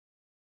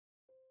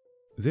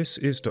This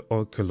is the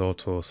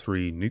Olkiluoto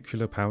 3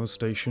 nuclear power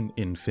station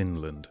in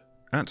Finland.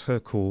 At her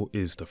core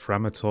is the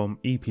Framatome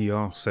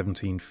EPR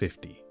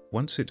 1750.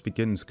 Once it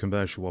begins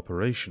commercial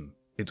operation,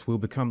 it will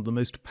become the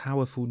most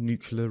powerful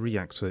nuclear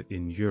reactor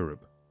in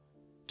Europe.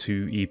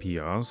 2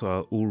 EPRs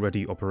are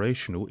already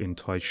operational in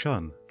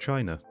Taishan,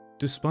 China.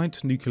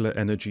 Despite nuclear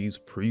energy's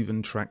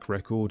proven track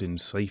record in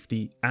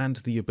safety and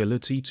the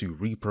ability to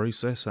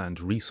reprocess and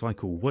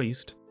recycle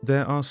waste,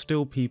 there are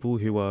still people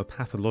who are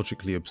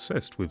pathologically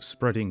obsessed with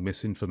spreading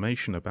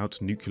misinformation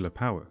about nuclear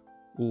power.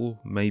 Or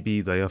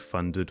maybe they are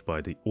funded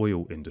by the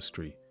oil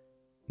industry.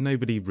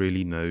 Nobody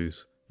really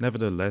knows.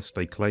 Nevertheless,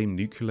 they claim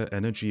nuclear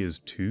energy is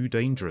too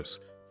dangerous,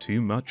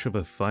 too much of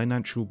a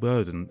financial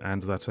burden,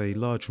 and that a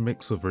large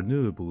mix of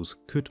renewables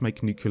could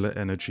make nuclear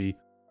energy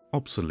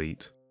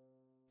obsolete.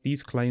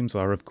 These claims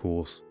are, of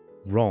course,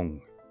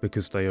 wrong,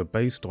 because they are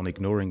based on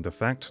ignoring the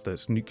fact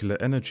that nuclear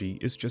energy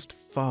is just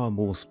far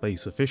more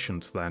space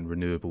efficient than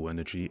renewable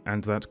energy,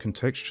 and that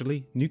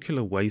contextually,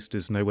 nuclear waste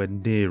is nowhere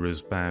near as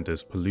bad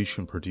as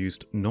pollution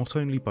produced not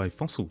only by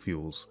fossil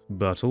fuels,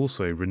 but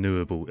also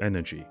renewable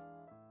energy.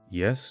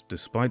 Yes,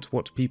 despite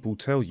what people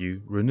tell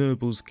you,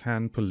 renewables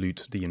can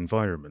pollute the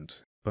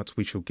environment, but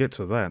we shall get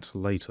to that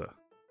later.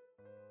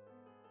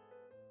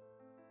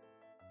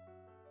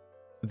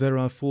 There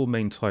are 4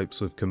 main types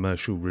of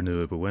commercial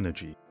renewable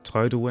energy: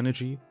 tidal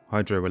energy,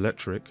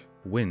 hydroelectric,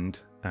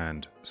 wind,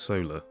 and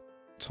solar.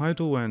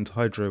 Tidal and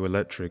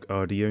hydroelectric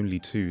are the only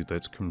 2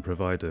 that can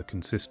provide a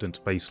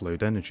consistent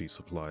baseload energy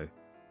supply,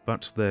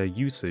 but their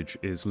usage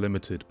is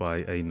limited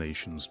by a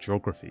nation's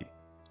geography.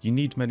 You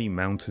need many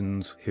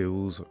mountains,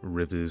 hills,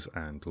 rivers,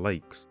 and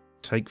lakes.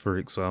 Take for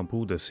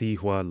example the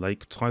Sihwa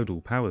Lake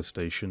Tidal Power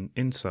Station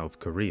in South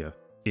Korea.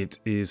 It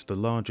is the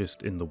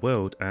largest in the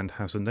world and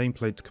has a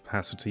nameplate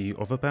capacity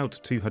of about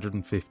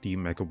 250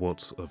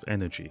 megawatts of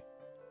energy.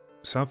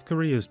 South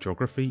Korea's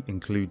geography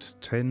includes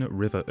 10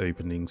 river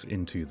openings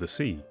into the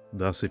sea,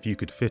 thus if you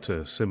could fit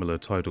a similar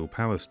tidal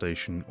power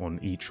station on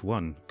each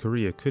one,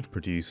 Korea could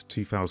produce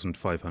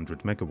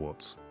 2,500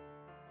 megawatts.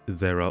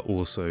 There are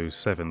also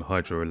 7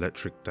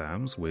 hydroelectric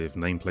dams with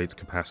nameplate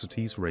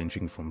capacities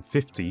ranging from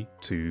 50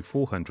 to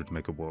 400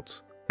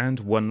 megawatts.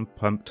 And 1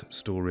 pumped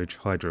storage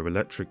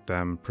hydroelectric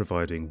dam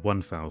providing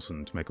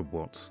 1,000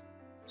 megawatts.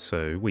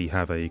 So we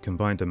have a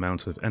combined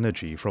amount of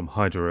energy from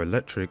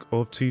hydroelectric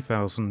of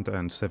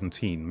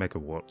 2,017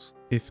 megawatts.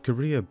 If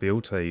Korea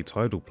built a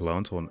tidal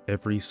plant on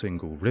every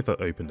single river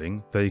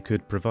opening, they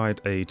could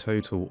provide a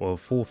total of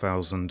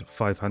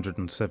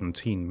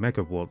 4,517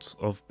 megawatts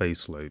of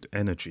baseload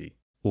energy,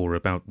 or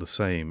about the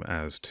same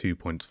as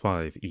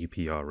 2.5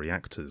 EPR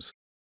reactors.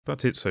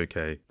 But it's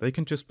okay, they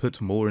can just put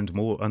more and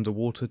more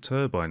underwater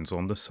turbines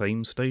on the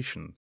same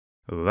station.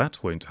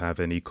 That won't have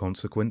any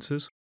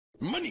consequences.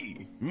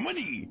 Money!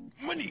 Money!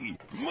 Money!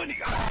 Money!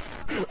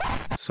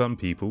 Some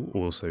people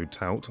also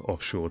tout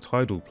offshore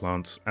tidal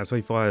plants as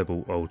a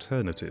viable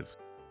alternative.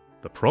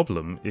 The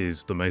problem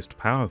is the most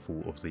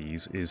powerful of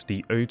these is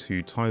the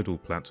O2 tidal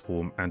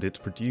platform, and it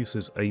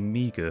produces a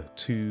meager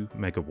 2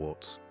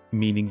 megawatts.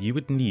 Meaning you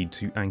would need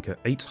to anchor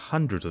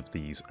 800 of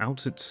these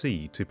out at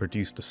sea to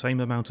produce the same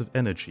amount of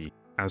energy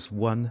as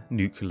 1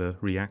 nuclear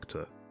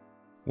reactor.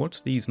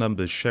 What these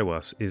numbers show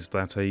us is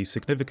that a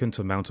significant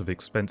amount of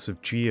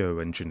expensive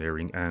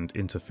geoengineering and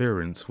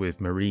interference with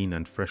marine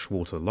and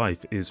freshwater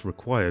life is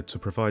required to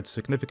provide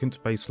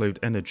significant baseload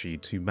energy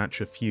to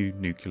match a few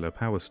nuclear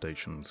power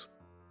stations.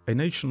 A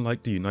nation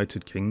like the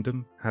United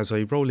Kingdom has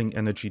a rolling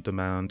energy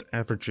demand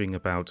averaging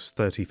about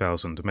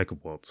 30,000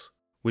 megawatts.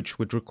 Which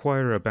would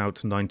require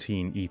about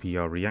 19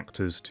 EPR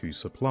reactors to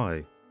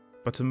supply.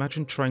 But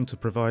imagine trying to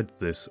provide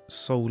this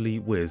solely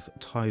with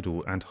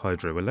tidal and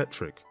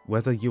hydroelectric.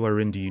 Whether you are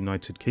in the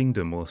United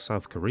Kingdom or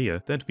South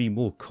Korea, there'd be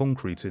more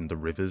concrete in the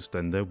rivers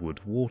than there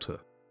would water.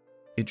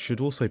 It should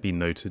also be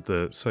noted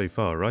that so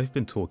far I've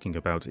been talking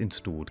about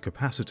installed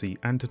capacity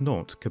and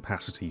not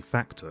capacity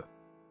factor.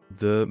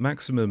 The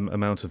maximum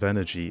amount of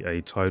energy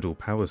a tidal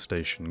power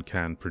station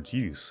can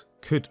produce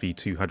could be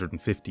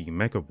 250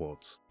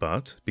 megawatts,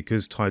 but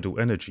because tidal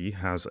energy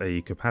has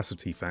a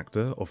capacity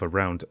factor of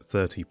around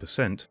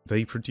 30%,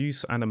 they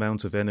produce an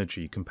amount of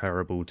energy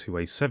comparable to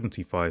a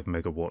 75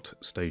 megawatt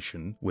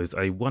station with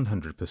a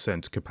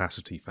 100%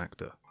 capacity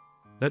factor.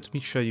 Let me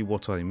show you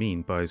what I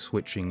mean by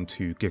switching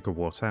to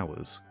gigawatt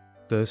hours.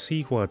 The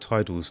Sihwa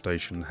tidal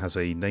station has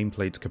a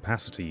nameplate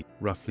capacity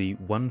roughly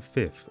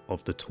 1/5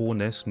 of the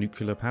Torness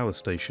nuclear power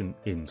station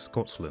in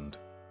Scotland.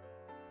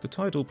 The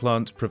tidal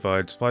plant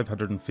provides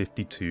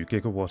 552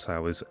 gigawatt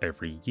hours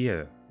every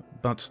year,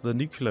 but the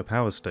nuclear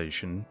power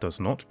station does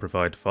not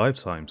provide 5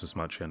 times as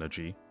much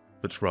energy,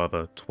 but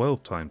rather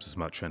 12 times as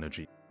much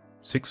energy,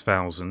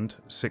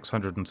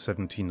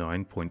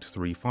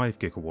 6,679.35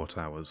 gigawatt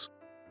hours.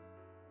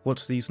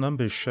 What these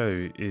numbers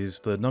show is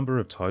the number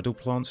of tidal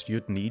plants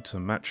you'd need to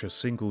match a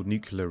single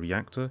nuclear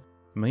reactor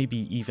may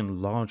be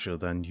even larger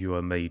than you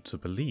are made to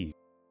believe,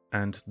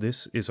 and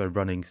this is a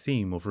running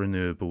theme of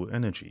renewable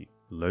energy,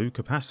 low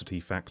capacity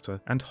factor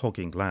and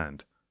hogging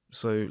land.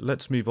 So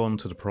let's move on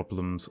to the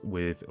problems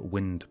with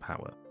wind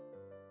power.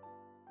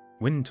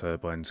 Wind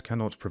turbines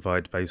cannot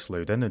provide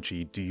baseload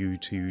energy due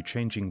to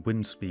changing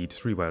wind speed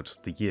throughout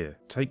the year.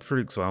 Take for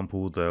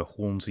example the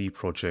Hornsdale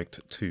Project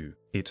 2.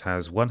 It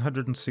has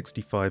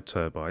 165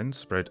 turbines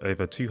spread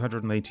over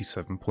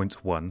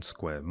 287.1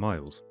 square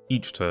miles.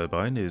 Each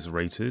turbine is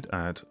rated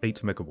at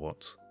 8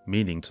 megawatts,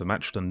 meaning to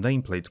match the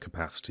nameplate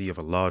capacity of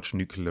a large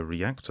nuclear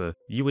reactor,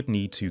 you would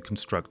need to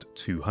construct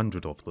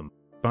 200 of them.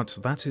 But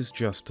that is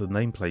just the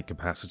nameplate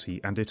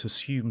capacity and it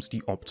assumes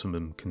the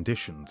optimum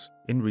conditions.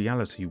 In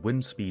reality,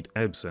 wind speed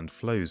ebbs and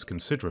flows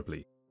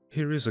considerably.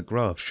 Here is a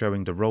graph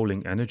showing the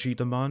rolling energy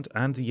demand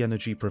and the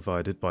energy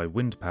provided by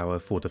wind power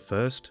for the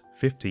 1st,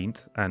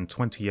 15th and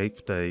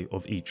 28th day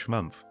of each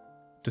month.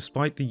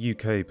 Despite the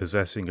UK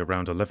possessing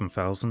around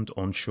 11,000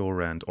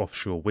 onshore and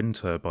offshore wind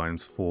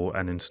turbines for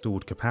an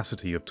installed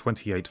capacity of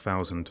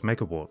 28,000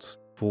 megawatts,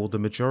 for the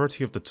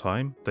majority of the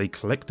time they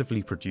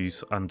collectively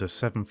produce under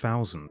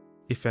 7,000.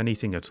 If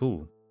anything at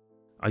all.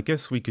 I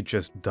guess we could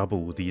just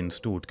double the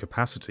installed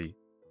capacity.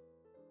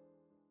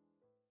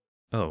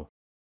 Oh.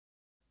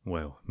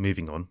 Well,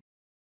 moving on.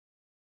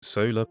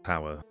 Solar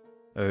power.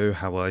 Oh,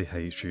 how I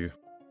hate you.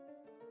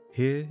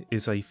 Here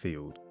is a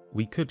field.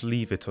 We could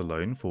leave it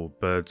alone for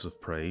birds of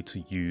prey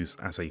to use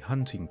as a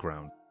hunting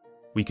ground.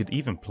 We could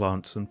even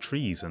plant some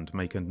trees and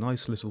make a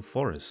nice little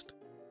forest.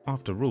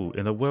 After all,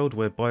 in a world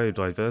where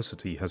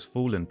biodiversity has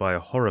fallen by a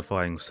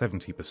horrifying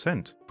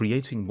 70%,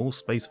 creating more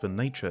space for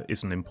nature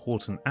is an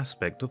important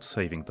aspect of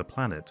saving the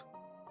planet.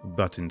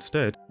 But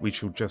instead, we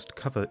shall just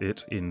cover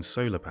it in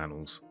solar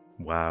panels.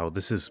 Wow,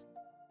 this is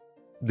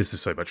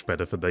so much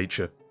better for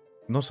nature.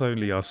 Not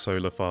only are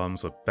solar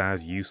farms a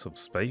bad use of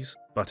space,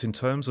 but in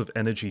terms of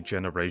energy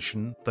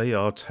generation, they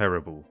are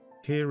terrible.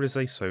 Here is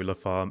a solar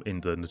farm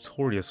in the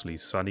notoriously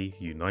sunny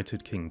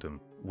United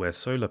Kingdom, where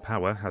solar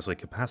power has a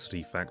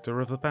capacity factor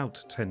of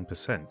about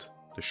 10%,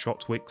 the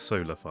Shotwick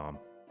Solar Farm.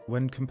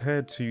 When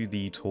compared to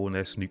the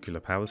Torness nuclear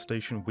power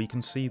station, we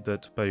can see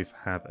that both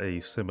have a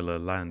similar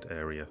land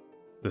area.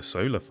 The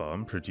solar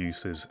farm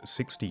produces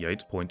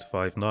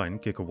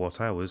 68.59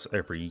 gigawatt hours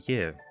every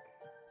year.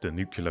 The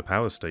nuclear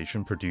power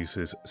station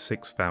produces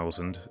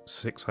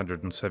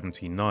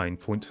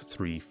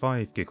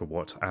 6,679.35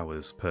 gigawatt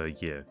hours per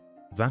year.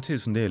 That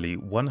is nearly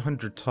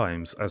 100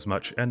 times as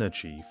much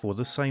energy for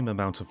the same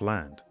amount of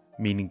land,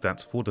 meaning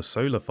that for the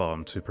solar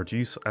farm to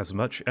produce as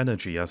much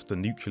energy as the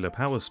nuclear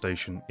power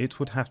station,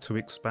 it would have to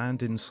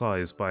expand in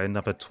size by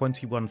another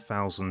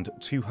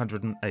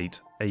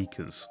 21,208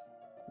 acres.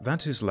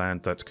 That is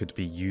land that could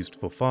be used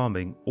for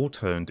farming or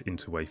turned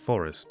into a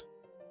forest.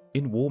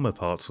 In warmer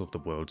parts of the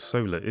world,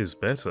 solar is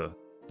better.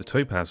 The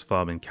Topaz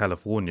farm in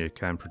California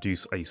can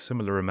produce a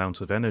similar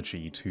amount of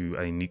energy to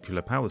a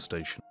nuclear power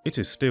station. It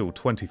is still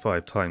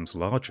 25 times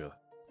larger,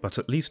 but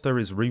at least there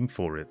is room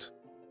for it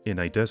in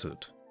a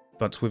desert.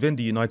 But within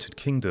the United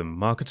Kingdom,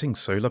 marketing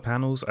solar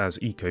panels as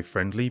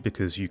eco-friendly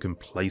because you can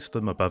place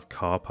them above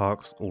car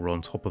parks or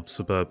on top of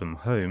suburban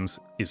homes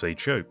is a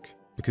joke,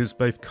 because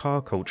both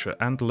car culture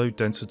and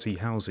low-density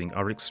housing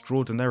are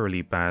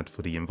extraordinarily bad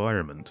for the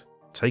environment,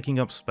 taking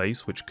up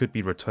space which could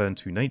be returned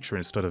to nature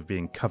instead of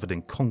being covered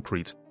in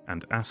concrete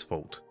and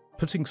asphalt.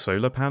 Putting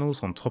solar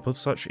panels on top of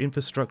such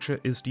infrastructure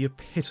is the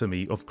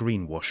epitome of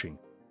greenwashing.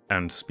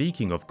 And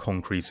speaking of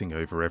concreting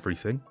over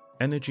everything,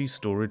 energy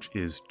storage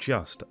is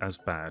just as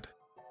bad.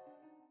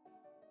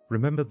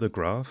 Remember the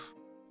graph?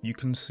 You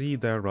can see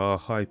there are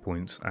high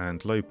points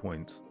and low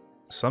points.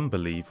 Some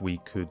believe we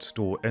could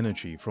store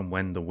energy from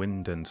when the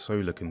wind and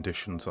solar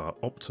conditions are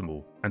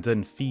optimal, and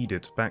then feed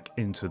it back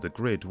into the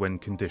grid when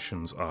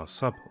conditions are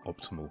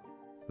suboptimal.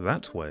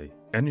 That way,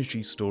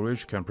 energy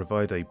storage can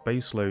provide a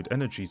baseload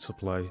energy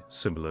supply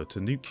similar to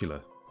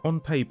nuclear. On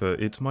paper,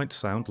 it might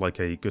sound like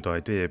a good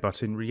idea,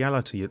 but in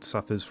reality it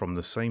suffers from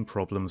the same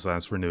problems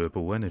as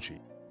renewable energy.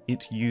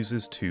 It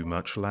uses too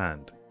much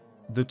land.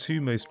 The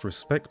two most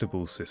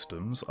respectable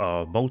systems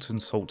are molten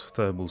salt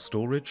thermal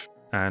storage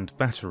and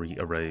battery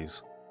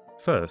arrays.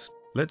 First,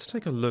 let's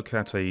take a look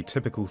at a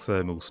typical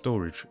thermal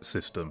storage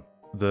system,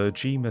 the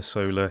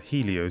Gemasolar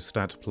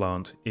heliostat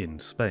plant in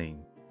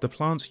Spain. The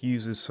plant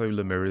uses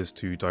solar mirrors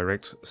to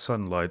direct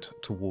sunlight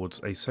towards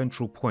a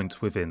central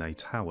point within a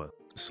tower.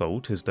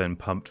 Salt is then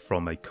pumped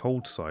from a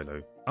cold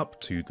silo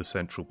up to the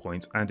central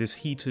point and is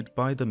heated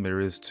by the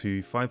mirrors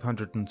to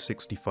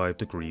 565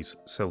 degrees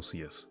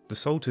Celsius. The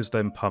salt is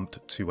then pumped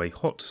to a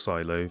hot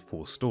silo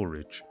for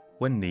storage.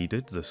 When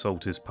needed, the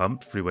salt is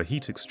pumped through a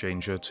heat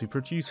exchanger to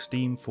produce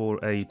steam for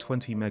a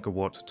 20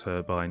 megawatt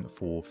turbine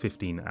for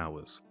 15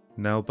 hours.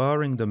 Now,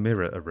 barring the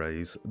mirror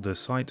arrays, the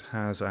site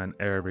has an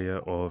area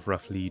of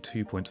roughly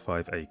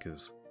 2.5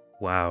 acres.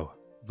 Wow,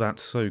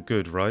 that's so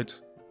good, right?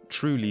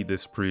 Truly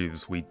this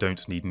proves we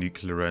don't need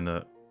nuclear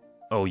energy.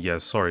 Oh yeah,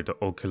 sorry, the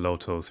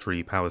Olkiluoto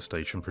 3 power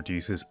station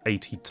produces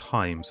 80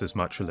 times as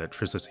much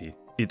electricity.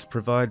 It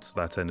provides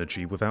that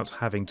energy without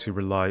having to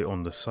rely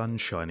on the sun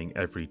shining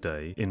every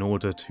day in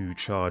order to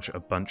charge a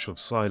bunch of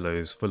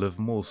silos full of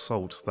more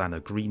salt than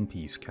a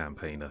Greenpeace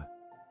campaigner.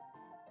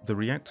 The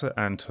reactor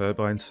and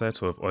turbine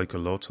set of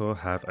Olkiluoto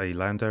have a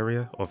land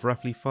area of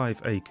roughly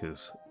 5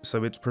 acres,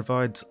 so it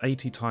provides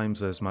 80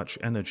 times as much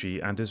energy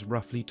and is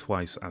roughly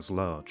twice as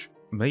large.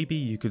 Maybe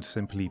you could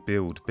simply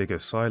build bigger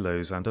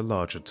silos and a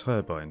larger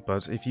turbine,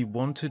 but if you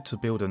wanted to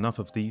build enough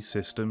of these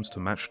systems to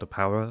match the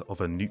power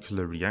of a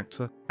nuclear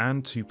reactor,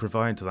 and to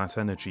provide that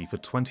energy for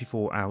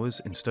 24 hours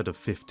instead of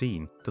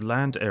 15, the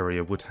land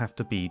area would have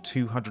to be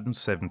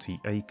 270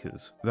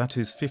 acres. That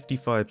is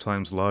 55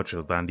 times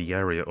larger than the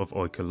area of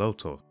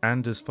Olkiluoto,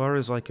 and as far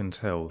as I can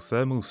tell,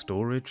 thermal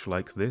storage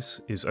like this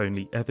is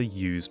only ever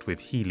used with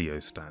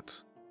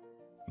heliostats.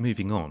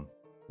 Moving on.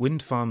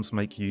 Wind farms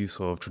make use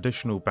of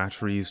traditional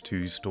batteries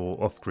to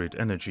store off-grid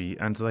energy,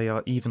 and they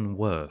are even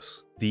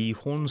worse. The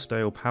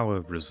Hornsdale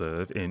Power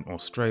Reserve in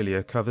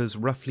Australia covers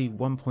roughly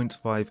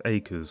 1.5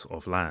 acres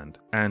of land,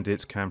 and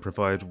it can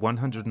provide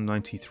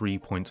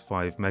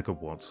 193.5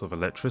 megawatts of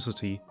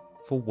electricity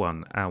for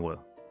 1 hour.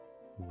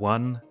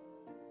 1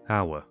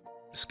 hour.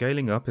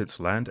 Scaling up its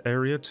land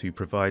area to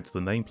provide the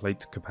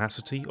nameplate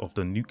capacity of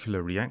the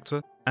nuclear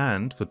reactor,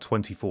 and for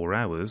 24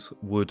 hours,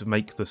 would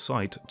make the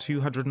site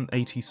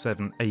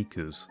 287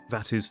 acres,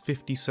 that is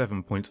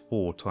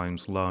 57.4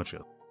 times larger.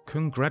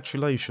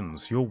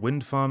 Congratulations, your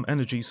wind farm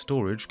energy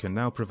storage can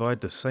now provide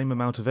the same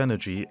amount of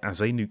energy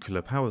as a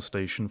nuclear power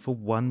station for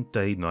one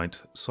day-night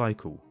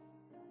cycle.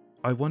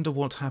 I wonder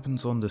what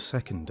happens on the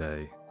second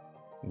day.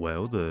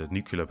 Well, the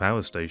nuclear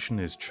power station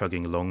is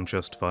chugging along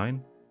just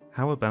fine.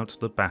 How about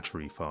the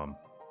battery farm?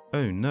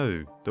 Oh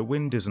no, the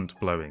wind isn't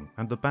blowing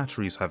and the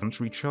batteries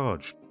haven't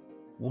recharged.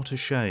 What a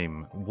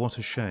shame, what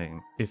a shame.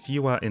 If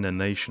you are in a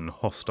nation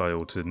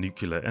hostile to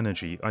nuclear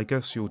energy, I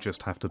guess you'll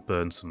just have to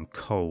burn some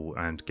coal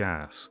and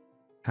gas.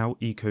 How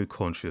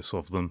eco-conscious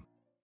of them.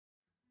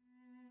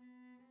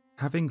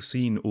 Having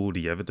seen all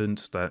the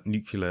evidence that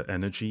nuclear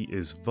energy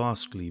is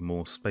vastly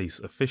more space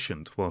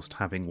efficient whilst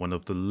having one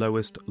of the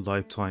lowest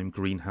lifetime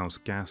greenhouse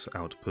gas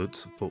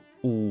outputs for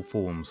all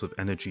forms of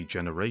energy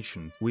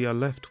generation, we are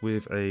left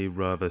with a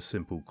rather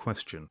simple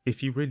question.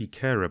 If you really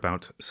care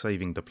about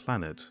saving the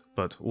planet,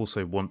 but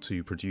also want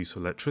to produce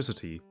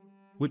electricity,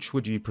 which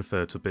would you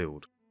prefer to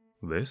build?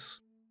 This?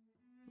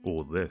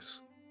 Or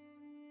this?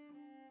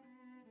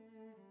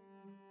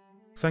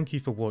 Thank you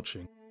for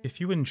watching. If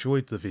you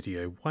enjoyed the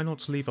video, why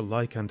not leave a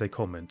like and a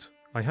comment?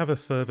 I have a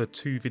further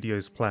 2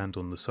 videos planned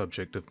on the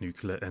subject of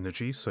nuclear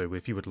energy, so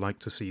if you would like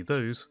to see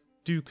those,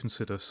 do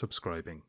consider subscribing.